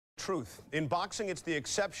Truth. In boxing, it's the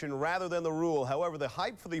exception rather than the rule. However, the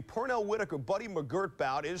hype for the Pernell Whitaker-Buddy McGirt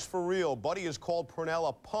bout is for real. Buddy has called Pernell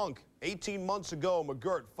a punk. 18 months ago,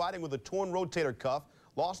 McGirt, fighting with a torn rotator cuff,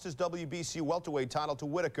 lost his WBC welterweight title to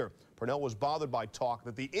Whitaker. Pernell was bothered by talk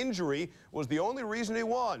that the injury was the only reason he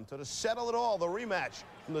won. So to settle it all, the rematch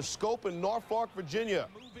from the Scope in Norfolk, Virginia.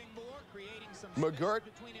 McGirt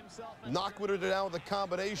knocked Whitaker down with a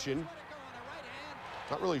combination.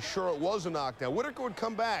 Not really sure it was a knockdown. Whitaker would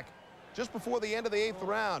come back just before the end of the 8th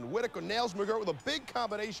round. Whitaker nails McGirt with a big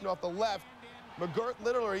combination off the left. McGirt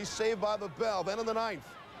literally saved by the bell. Then in the 9th,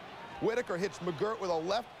 Whitaker hits McGirt with a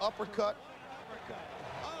left uppercut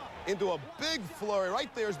into a big flurry.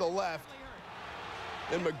 Right there's the left.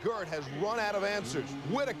 And McGirt has run out of answers.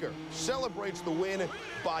 Whitaker celebrates the win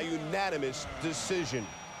by unanimous decision.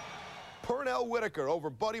 Pernell Whitaker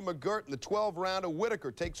over Buddy McGirt in the 12th-rounder.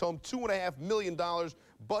 Whitaker takes home $2.5 million.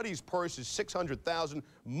 Buddy's purse is $600,000.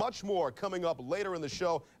 Much more coming up later in the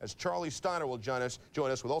show as Charlie Steiner will join us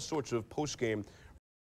with all sorts of post-game